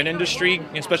entertainment industry,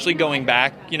 especially going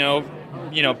back,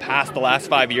 past the last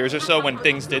 5 years or so when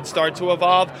things did start to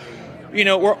evolve.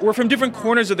 We're from different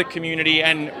corners of the community,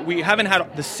 and we haven't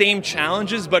had the same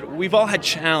challenges, but we've all had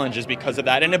challenges because of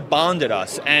that, and it bonded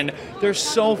us. And they're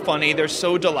so funny, they're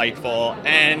so delightful,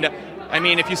 and I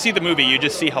mean, if you see the movie, you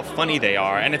just see how funny they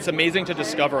are, and it's amazing to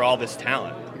discover all this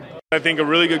talent. I think a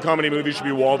really good comedy movie should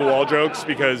be wall-to-wall jokes,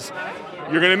 because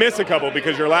you're going to miss a couple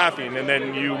because you're laughing, and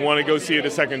then you want to go see it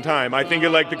a second time. I think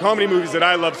like the comedy movies that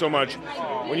I love so much,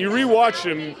 when you rewatch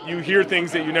them, you hear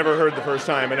things that you never heard the first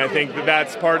time, and I think that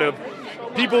that's part of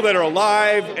people that are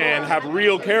alive and have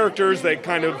real characters that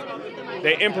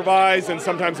they improvise, and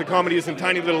sometimes the comedy is in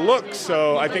tiny little looks,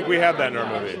 so I think we have that in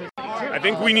our movie. I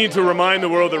think we need to remind the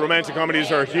world that romantic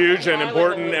comedies are huge and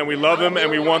important, and we love them,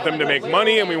 and we want them to make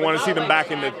money, and we want to see them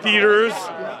back in the theaters,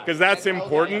 because that's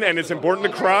important, and it's important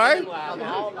to cry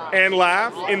and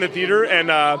laugh in the theater. And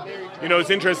it's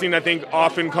interesting, I think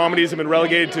often comedies have been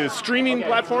relegated to streaming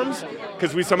platforms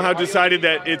because we somehow decided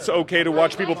that it's okay to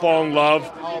watch people fall in love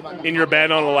in your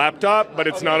bed on a laptop, but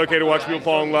it's not okay to watch people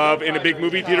fall in love in a big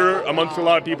movie theater amongst a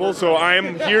lot of people. So I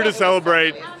am here to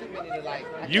celebrate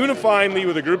unifying me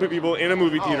with a group of people in a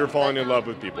movie theater falling in love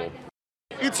with people.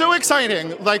 It's so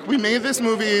exciting. We made this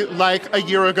movie a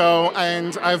year ago,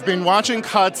 and I've been watching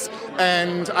cuts,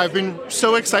 and I've been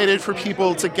so excited for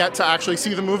people to get to actually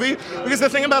see the movie, because the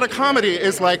thing about a comedy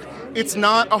is it's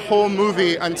not a whole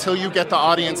movie until you get the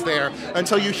audience there,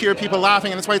 until you hear people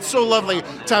laughing, and that's why it's so lovely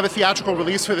to have a theatrical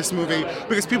release for this movie,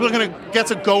 because people are going to get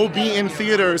to go be in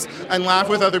theaters and laugh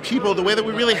with other people the way that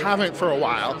we really haven't for a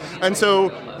while. And so,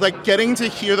 getting to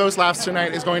hear those laughs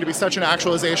tonight is going to be such an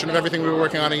actualization of everything we were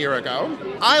working on a year ago.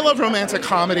 I love romantic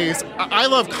comedies. I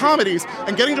love comedies,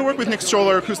 and getting to work with Nick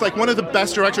Stoller, who's one of the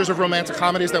best directors of romantic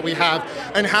comedies that we have,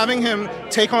 and having him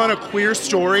take on a queer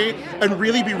story and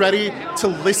really be ready to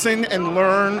listen and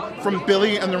learn from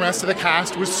Billy and the rest of the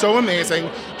cast was so amazing.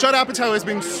 Judd Apatow has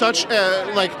been such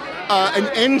an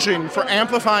engine for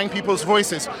amplifying people's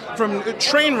voices, from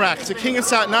Trainwreck to King of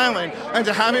Staten Island, and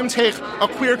to have him take a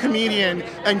queer comedian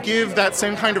and give that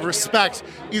same kind of respect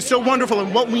is so wonderful,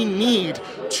 and what we need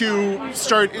to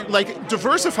start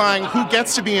diversifying who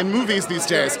gets to be in movies these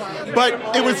days. But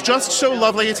it was just so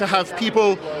lovely to have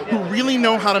people who really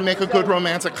know how to make a good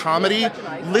romantic comedy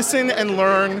listen and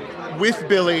learn with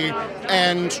Billy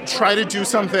and try to do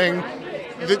something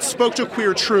that spoke to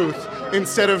queer truth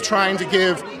instead of trying to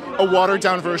give a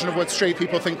watered-down version of what straight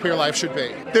people think queer life should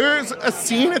be. There's a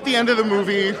scene at the end of the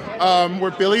movie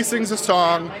where Billy sings a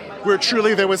song where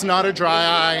truly there was not a dry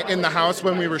eye in the house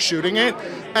when we were shooting it,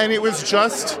 and it was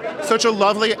just such a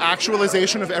lovely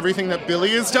actualization of everything that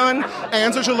Billy has done,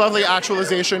 and such a lovely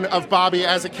actualization of Bobby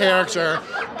as a character.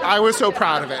 I was so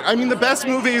proud of it. I mean, the best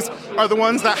movies are the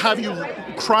ones that have you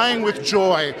crying with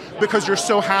joy because you're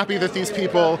so happy that these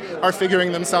people are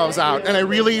figuring themselves out, and I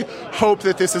really hope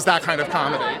that this is that kind of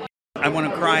comedy. I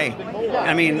want to cry.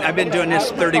 I mean, I've been doing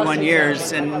this 31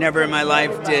 years, and never in my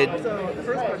life did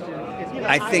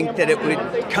I think that it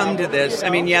would come to this. I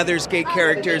mean, yeah, there's gay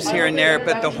characters here and there,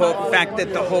 but the whole fact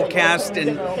that the whole cast,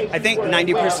 and I think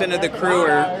 90% of the crew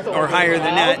or higher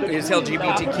than that is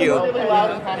LGBTQ.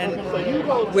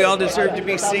 And we all deserve to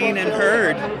be seen and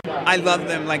heard. I love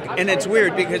them. And it's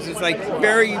weird because it's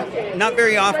not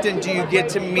very often do you get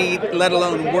to meet, let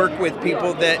alone work with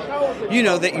people that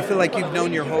that you feel like you've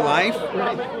known your whole life.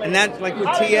 And that, with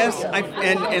T.S.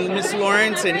 and Miss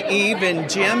Lawrence and Eve and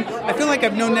Jim, I feel like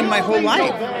I've known them my whole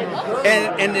life.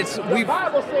 And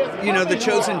the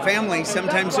chosen family,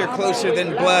 sometimes they're closer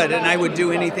than blood, and I would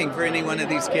do anything for any one of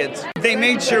these kids. They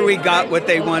made sure we got what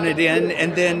they wanted in,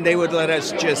 and then they would let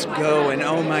us just go, and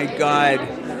oh my God,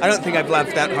 I don't think I've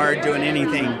laughed that hard doing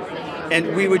anything.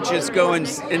 And we would just go and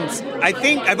I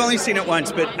think, I've only seen it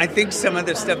once, but I think some of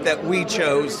the stuff that we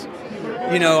chose,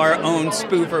 our own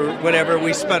spoof or whatever,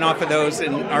 we spun off of those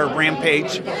in our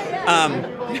Rampage,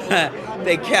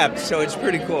 they kept, so it's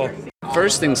pretty cool.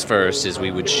 First things first is we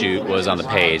would shoot what was on the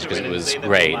page because it was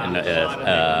great,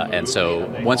 and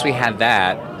so once we had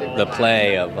that, the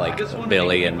play of like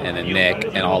Billy and Nick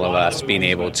and all of us being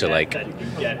able to like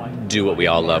do what we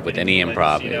all love with any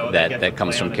improv that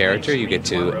comes from character, you get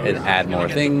to add more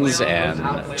things and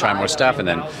try more stuff, and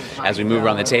then as we move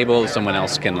around the table, someone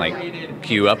else can like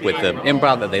cue up with the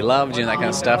improv that they loved and that kind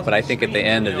of stuff. But I think at the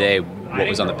end of the day, what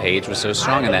was on the page was so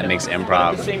strong, and that makes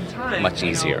improv much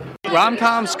easier.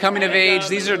 Rom-coms, coming of age,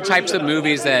 these are types of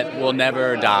movies that will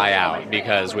never die out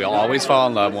because we'll always fall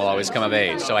in love and we'll always come of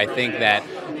age. So I think that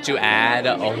to add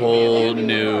a whole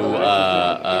new,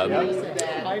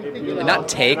 not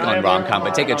take on rom-com,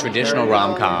 but take a traditional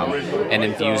rom-com and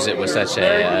infuse it with such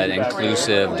an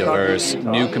inclusive, diverse,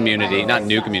 new community, not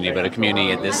new community, but a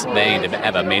community at this vein to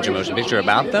have a major motion picture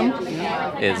about them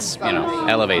is,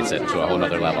 elevates it to a whole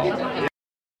nother level.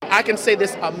 I can say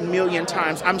this a million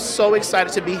times. I'm so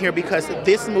excited to be here because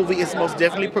this movie is most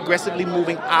definitely progressively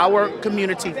moving our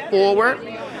community forward.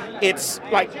 It's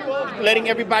like letting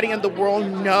everybody in the world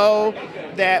know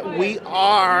that we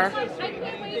are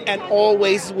and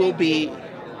always will be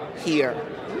here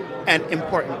and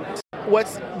important.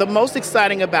 What's the most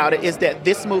exciting about it is that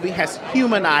this movie has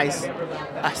humanized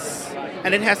us.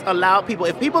 And it has allowed people,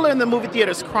 if people are in the movie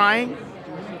theaters crying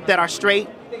that are straight,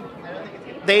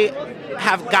 they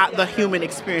have got the human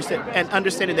experience and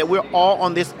understanding that we're all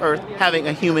on this earth having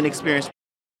a human experience.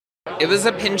 It was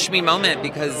a pinch me moment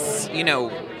because,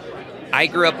 I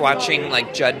grew up watching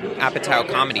like Judd Apatow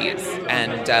comedies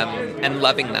and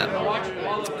loving them.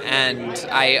 And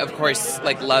I, of course,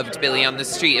 loved Billy on the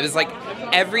Street. It was like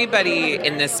everybody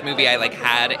in this movie I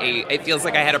it feels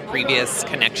like I had a previous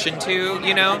connection to,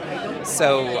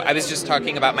 So I was just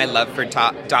talking about my love for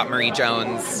Dot Marie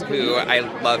Jones, who I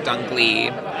loved on Glee.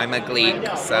 I'm a Gleek,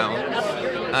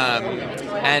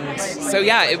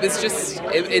 it was just,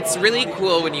 it's really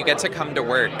cool when you get to come to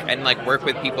work and work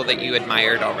with people that you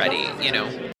admired already,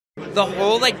 The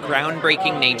whole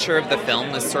groundbreaking nature of the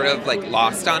film was sort of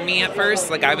lost on me at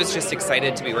first. I was just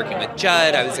excited to be working with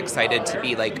Judd. I was excited to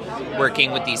be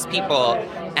working with these people,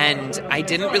 and I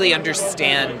didn't really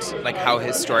understand how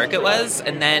historic it was.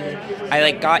 And then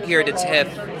I got here to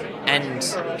TIFF,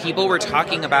 and people were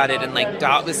talking about it, and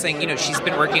Dot was saying, she's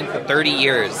been working for 30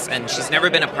 years and she's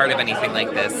never been a part of anything like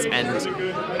this. And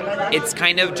it's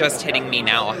kind of just hitting me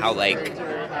now how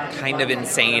kind of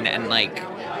insane and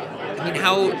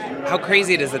how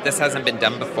crazy it is that this hasn't been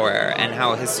done before, and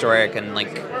how historic, and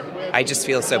I just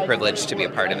feel so privileged to be a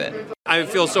part of it. I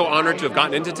feel so honored to have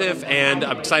gotten into TIFF, and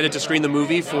I'm excited to screen the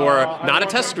movie for not a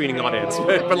test screening audience,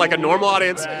 but a normal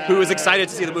audience who is excited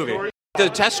to see the movie. The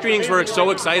test screenings were so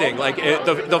exciting.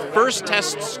 The first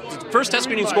test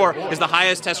screening score is the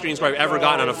highest test screening score I've ever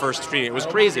gotten on a first screening. It was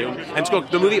crazy, and so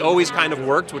the movie always kind of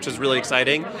worked, which was really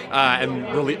exciting and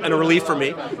a relief for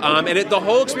me. The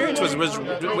whole experience was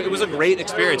a great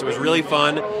experience. It was really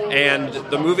fun, and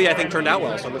the movie I think turned out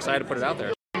well. So I'm excited to put it out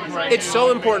there. It's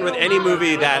so important with any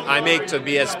movie that I make to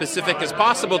be as specific as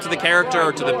possible to the character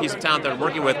or to the piece of talent that I'm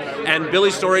working with. And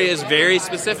Billy's story is very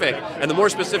specific. And the more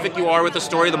specific you are with the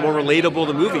story, the more relatable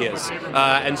the movie is.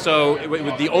 And so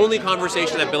the only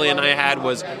conversation that Billy and I had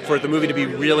was for the movie to be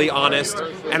really honest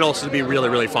and also to be really,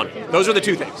 really fun. Those are the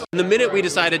two things. And the minute we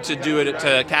decided to do it,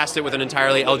 to cast it with an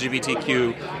entirely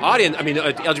LGBTQ audience,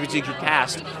 LGBTQ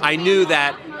cast, I knew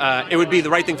that it would be the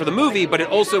right thing for the movie, but it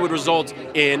also would result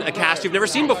in a cast you've never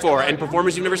seen before and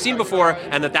performers you've never seen before,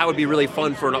 and that would be really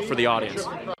fun for the audience.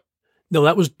 No,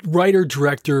 that was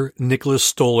writer-director Nicholas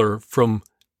Stoller from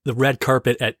the red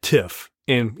carpet at TIFF.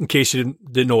 And in case you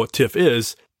didn't know what TIFF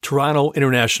is, Toronto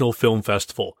International Film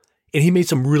Festival. And he made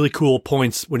some really cool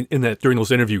points during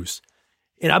those interviews.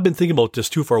 And I've been thinking about this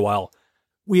too for a while.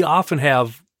 We often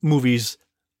have movies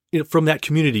from that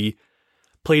community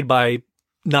played by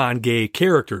non-gay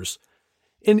characters.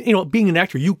 And, being an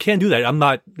actor, you can do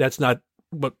that. That's not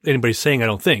what anybody's saying, I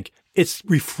don't think. It's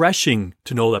refreshing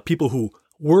to know that people who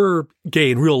were gay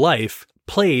in real life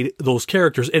played those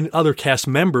characters, and other cast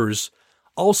members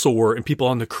also were, and people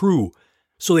on the crew.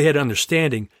 So they had an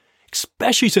understanding,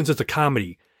 especially since it's a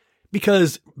comedy,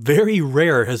 because very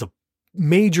rare has a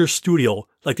major studio,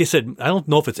 like they said, I don't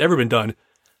know if it's ever been done,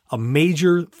 a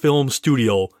major film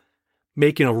studio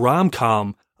making a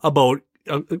rom-com about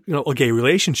a gay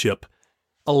relationship.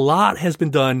 A lot has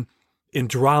been done in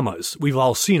dramas. We've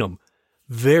all seen them.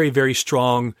 Very, very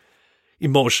strong,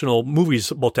 emotional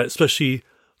movies about that, especially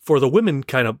for the women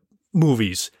kind of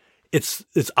movies. It's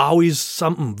always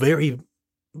something very,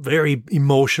 very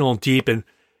emotional and deep, and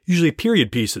usually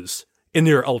period pieces. And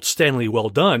they're outstandingly well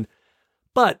done,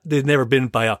 but they've never been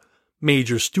by a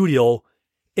major studio.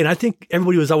 And I think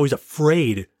everybody was always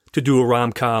afraid to do a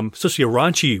rom-com, especially a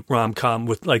raunchy rom-com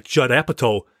with like Judd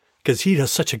Apatow, because he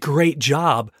does such a great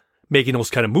job making those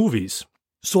kind of movies.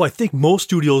 So I think most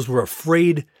studios were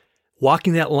afraid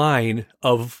walking that line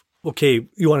of, okay,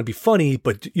 you want to be funny,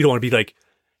 but you don't want to be like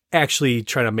actually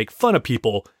trying to make fun of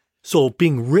people. So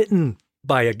being written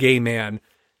by a gay man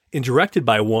and directed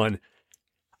by one,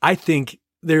 I think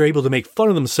they're able to make fun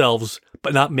of themselves,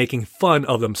 but not making fun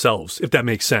of themselves, if that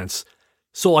makes sense.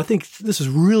 So I think this is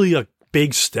really a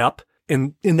big step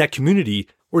in that community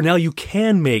where now you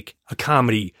can make a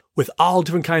comedy with all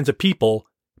different kinds of people,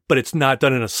 but it's not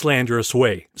done in a slanderous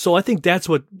way. So I think that's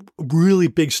what really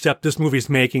big step this movie is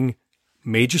making.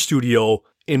 Major studio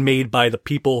and made by the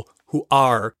people who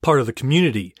are part of the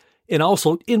community. And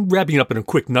also, in wrapping it up in a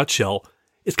quick nutshell,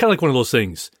 it's kind of like one of those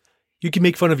things. You can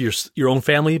make fun of your own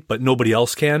family, but nobody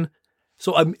else can.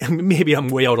 So maybe I'm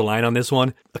way out of line on this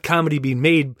one. A comedy being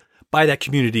made by that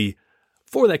community,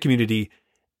 for that community,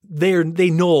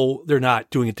 they know they're not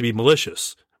doing it to be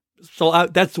malicious. So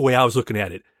that's the way I was looking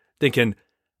at it. Thinking,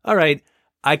 all right,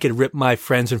 I could rip my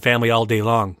friends and family all day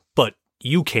long, but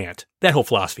you can't. That whole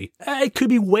philosophy. I could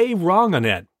be way wrong on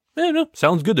that. No,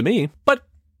 sounds good to me, but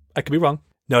I could be wrong.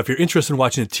 Now, if you're interested in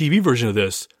watching the TV version of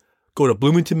this, go to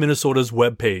Bloomington, Minnesota's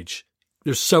webpage.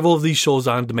 There's several of these shows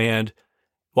on demand.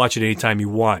 Watch it anytime you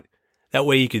want. That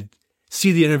way you could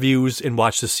see the interviews and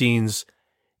watch the scenes.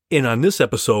 And on this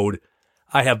episode,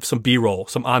 I have some B-roll,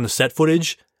 some on-the-set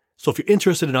footage. So if you're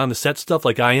interested in on-the-set stuff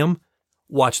like I am,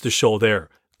 watch the show there.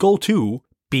 Go to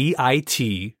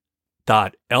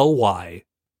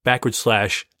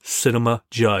bit.ly/Cinema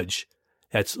Judge.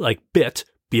 That's like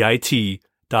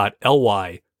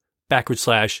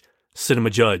bit.ly/Cinema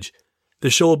Judge. The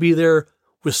show will be there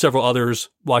with several others.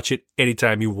 Watch it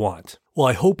anytime you want. Well,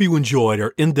 I hope you enjoyed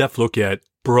our in-depth look at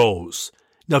Bros.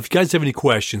 Now, if you guys have any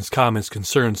questions, comments,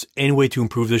 concerns, any way to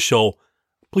improve this show,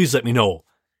 please let me know.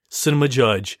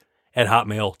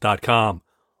 cinemajudge@hotmail.com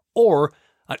or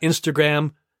on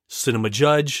Instagram, Cinema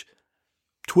Judge,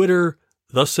 Twitter,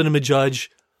 The Cinema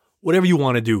Judge, whatever you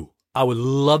want to do. I would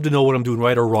love to know what I'm doing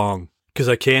right or wrong, because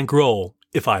I can't grow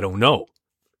if I don't know.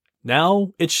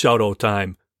 Now it's shout-out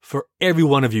time. For every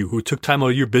one of you who took time out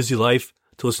of your busy life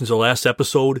to listen to the last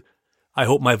episode, I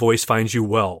hope my voice finds you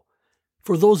well.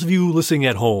 For those of you listening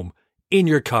at home, in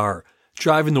your car,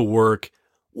 driving to work,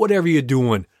 whatever you're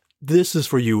doing, this is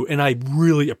for you, and I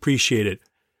really appreciate it.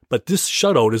 But this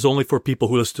shout-out is only for people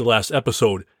who listened to the last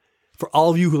episode. For all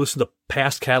of you who listened to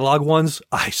past catalog ones,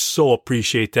 I so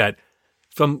appreciate that.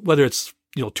 From whether it's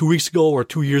 2 weeks ago or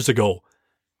 2 years ago.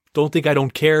 Don't think I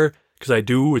don't care, because I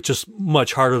do. It's just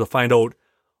much harder to find out,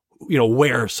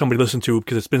 where somebody listened to,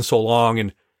 because it's been so long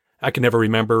and I can never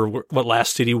remember what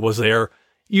last city was there.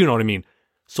 You know what I mean?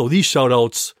 So these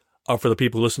shout-outs are for the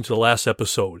people who listened to the last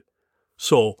episode.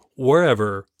 So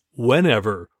wherever,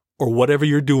 whenever, or whatever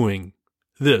you're doing,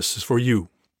 this is for you.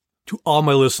 To all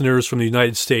my listeners from the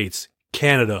United States,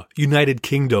 Canada, United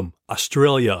Kingdom,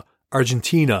 Australia,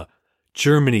 Argentina,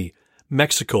 Germany,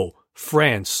 Mexico,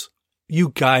 France,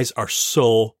 you guys are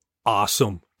so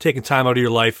awesome. Taking time out of your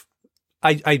life.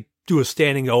 I do a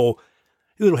standing a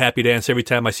little happy dance every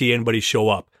time I see anybody show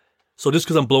up. So just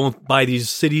because I'm blown by these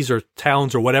cities or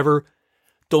towns or whatever,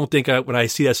 don't think when I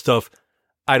see that stuff,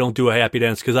 I don't do a happy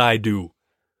dance, because I do.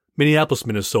 Minneapolis,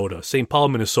 Minnesota, St. Paul,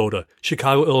 Minnesota,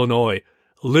 Chicago, Illinois,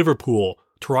 Liverpool,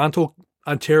 Toronto,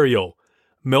 Ontario,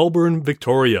 Melbourne,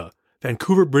 Victoria,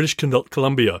 Vancouver, British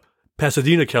Columbia,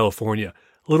 Pasadena, California,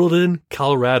 Littleton,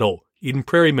 Colorado, Eden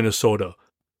Prairie, Minnesota,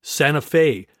 Santa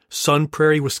Fe, Sun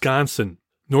Prairie, Wisconsin,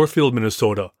 Northfield,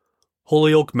 Minnesota,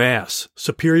 Holyoke, Mass,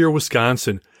 Superior,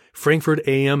 Wisconsin, Frankfurt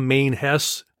AM, Maine,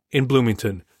 Hess, and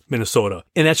Bloomington, Minnesota.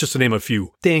 And that's just to name a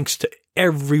few. Thanks to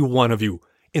every one of you.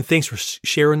 And thanks for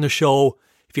sharing the show.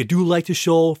 If you do like the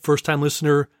show, first-time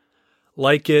listener,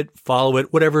 like it, follow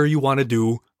it, whatever you want to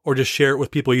do, or just share it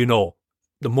with people you know.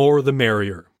 The more, the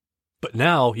merrier. But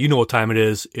now, you know what time it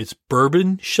is. It's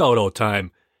bourbon shout-out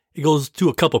time. It goes to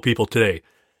a couple people today.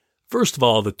 First of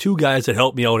all, the two guys that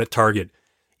helped me out at Target.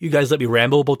 You guys let me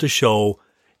ramble about the show,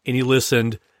 and you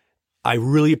listened. I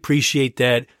really appreciate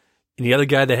that. And the other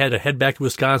guy that had to head back to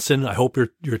Wisconsin, I hope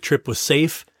your trip was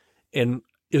safe. And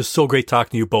it was so great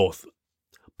talking to you both.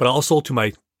 But also to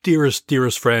my dearest,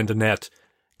 dearest friend, Annette.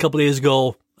 A couple days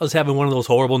ago, I was having one of those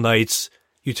horrible nights.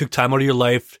 You took time out of your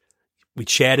life. We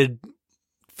chatted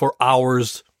for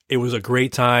hours. It was a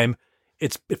great time.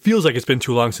 It feels like it's been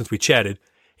too long since we chatted.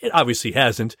 It obviously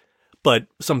hasn't. But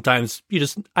sometimes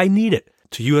I need it.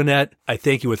 To you, Annette, I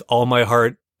thank you with all my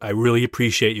heart. I really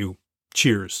appreciate you.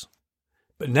 Cheers.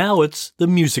 But now it's the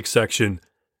music section.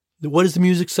 What is the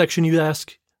music section, you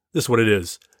ask? This is what it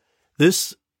is.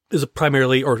 This is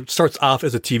primarily, or starts off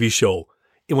as a TV show.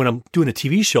 And when I'm doing a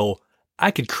TV show,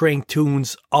 I could crank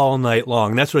tunes all night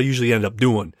long. And that's what I usually end up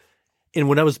doing. And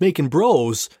when I was making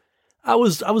Bros, I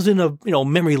was in a,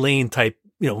 memory lane type,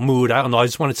 mood. I don't know. I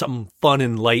just wanted something fun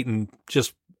and light and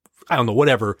just, I don't know,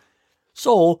 whatever.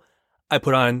 So I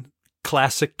put on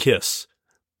classic Kiss.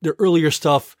 Their earlier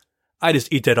stuff, I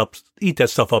just eat that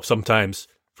stuff up sometimes,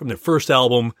 from their first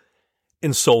album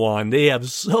and so on. They have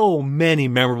so many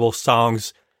memorable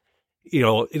songs.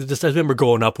 I remember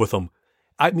growing up with them.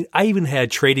 I mean, I even had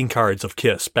trading cards of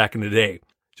Kiss back in the day.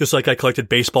 Just like I collected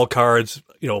baseball cards,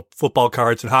 football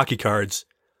cards and hockey cards.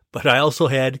 But I also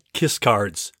had Kiss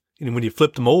cards. And when you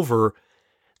flipped them over,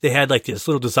 they had like this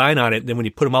little design on it. And then when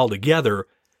you put them all together,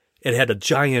 it had a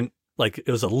giant, it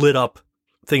was a lit up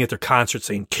thing at their concert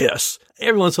saying Kiss.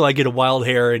 Every once in a while I get a wild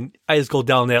hair and I just go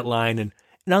down that line and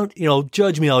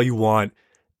judge me all you want.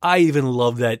 I even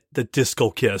love the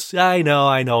disco Kiss. I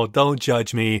know, don't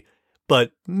judge me.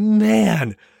 But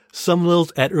man, some little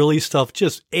at early stuff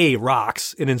just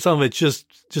rocks. And then some of it's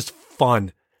just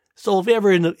fun. So if you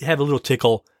ever have a little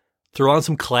tickle, throw on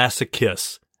some classic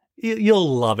Kiss.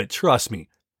 You'll love it. Trust me.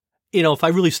 If I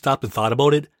really stopped and thought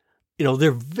about it,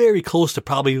 they're very close to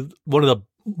probably one of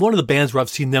the bands where I've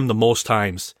seen them the most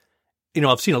times.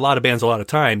 I've seen a lot of bands a lot of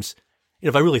times. And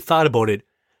if I really thought about it,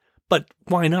 but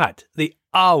why not? They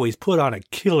always put on a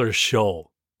killer show.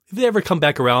 If they ever come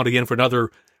back around again for another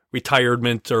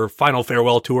retirement or final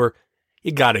farewell tour,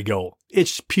 you gotta go.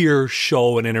 It's pure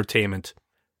show and entertainment.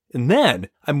 And then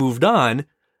I moved on.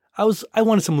 I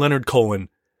wanted some Leonard Cohen.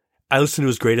 I listened to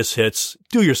his greatest hits.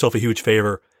 Do yourself a huge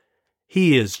favor.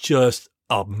 He is just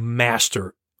a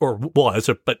master, or was,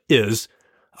 but is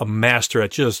a master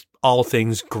at just all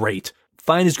things great.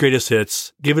 Find his greatest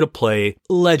hits, give it a play,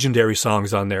 legendary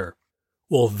songs on there.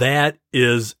 Well, that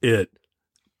is it.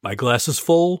 My glass is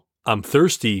full, I'm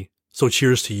thirsty, so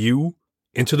cheers to you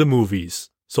and to the movies.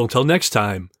 So until next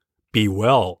time, be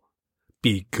well,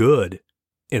 be good,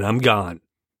 and I'm gone.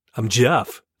 I'm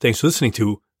Jeff. Thanks for listening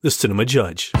to The Cinema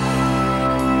Judge.